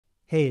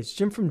Hey, it's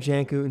Jim from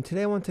Janku, and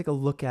today I want to take a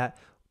look at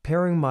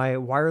pairing my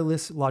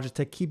wireless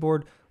Logitech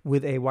keyboard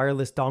with a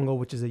wireless dongle,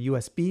 which is a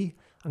USB.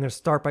 I'm going to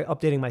start by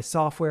updating my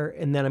software,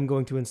 and then I'm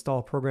going to install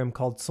a program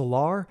called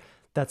Solaar.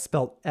 That's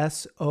spelled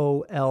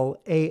Solaar,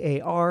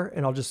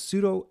 and I'll just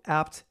sudo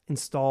apt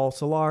install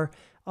Solaar.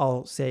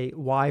 I'll say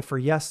Y for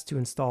yes to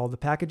install the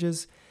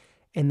packages.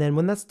 And then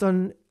when that's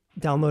done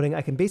downloading,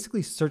 I can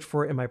basically search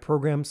for it in my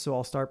program. So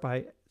I'll start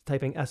by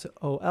typing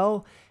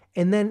SOL.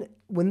 And then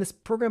when this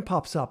program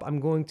pops up, I'm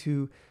going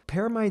to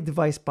pair my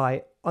device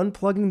by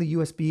unplugging the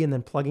USB and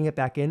then plugging it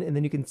back in. And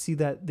then you can see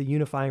that the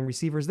unifying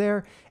receiver is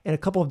there. And a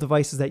couple of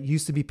devices that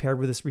used to be paired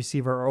with this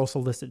receiver are also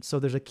listed. So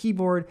there's a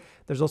keyboard,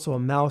 there's also a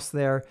mouse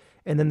there,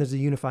 and then there's a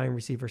unifying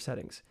receiver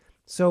settings.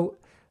 So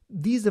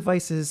these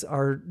devices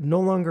are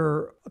no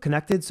longer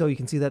connected. So you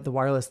can see that the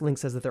wireless link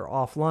says that they're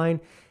offline.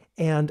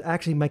 And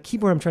actually my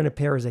keyboard I'm trying to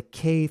pair is a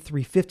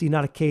K350,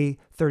 not a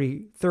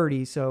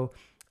K330. So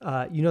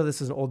you know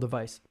this is an old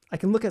device. I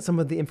can look at some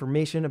of the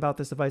information about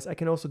this device. I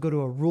can also go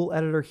to a rule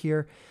editor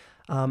here.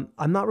 I'm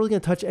not really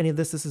going to touch any of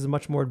this. This is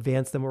much more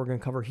advanced than what we're going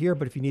to cover here,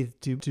 but if you need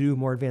to do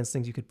more advanced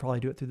things, you could probably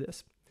do it through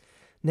this.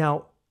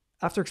 Now,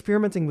 after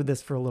experimenting with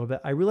this for a little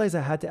bit, I realized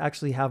I had to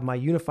actually have my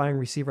unifying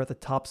receiver at the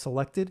top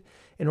selected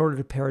in order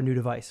to pair a new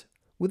device.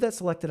 With that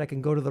selected, I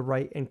can go to the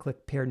right and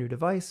click Pair New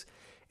Device,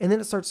 and then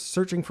it starts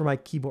searching for my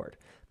keyboard.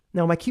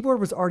 Now, my keyboard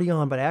was already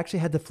on, but I actually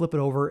had to flip it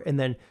over and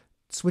then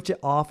switch it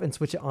off and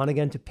switch it on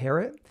again to pair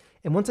it.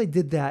 And once I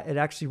did that, it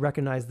actually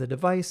recognized the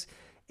device.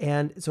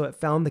 And so it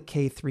found the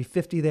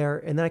K350 there.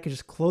 And then I could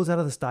just close out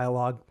of this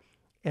dialog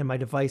and my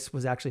device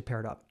was actually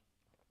paired up.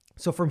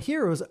 So from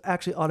here, it was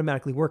actually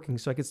automatically working.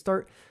 So I could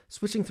start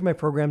switching through my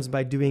programs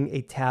by doing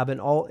a tab and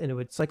it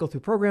would cycle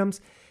through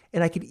programs.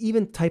 And I could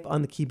even type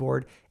on the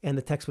keyboard and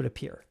the text would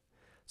appear.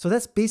 So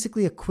that's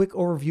basically a quick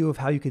overview of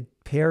how you could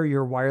pair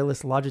your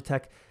wireless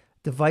Logitech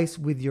device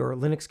with your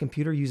Linux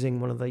computer using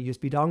one of the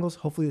USB dongles.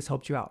 Hopefully this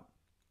helped you out.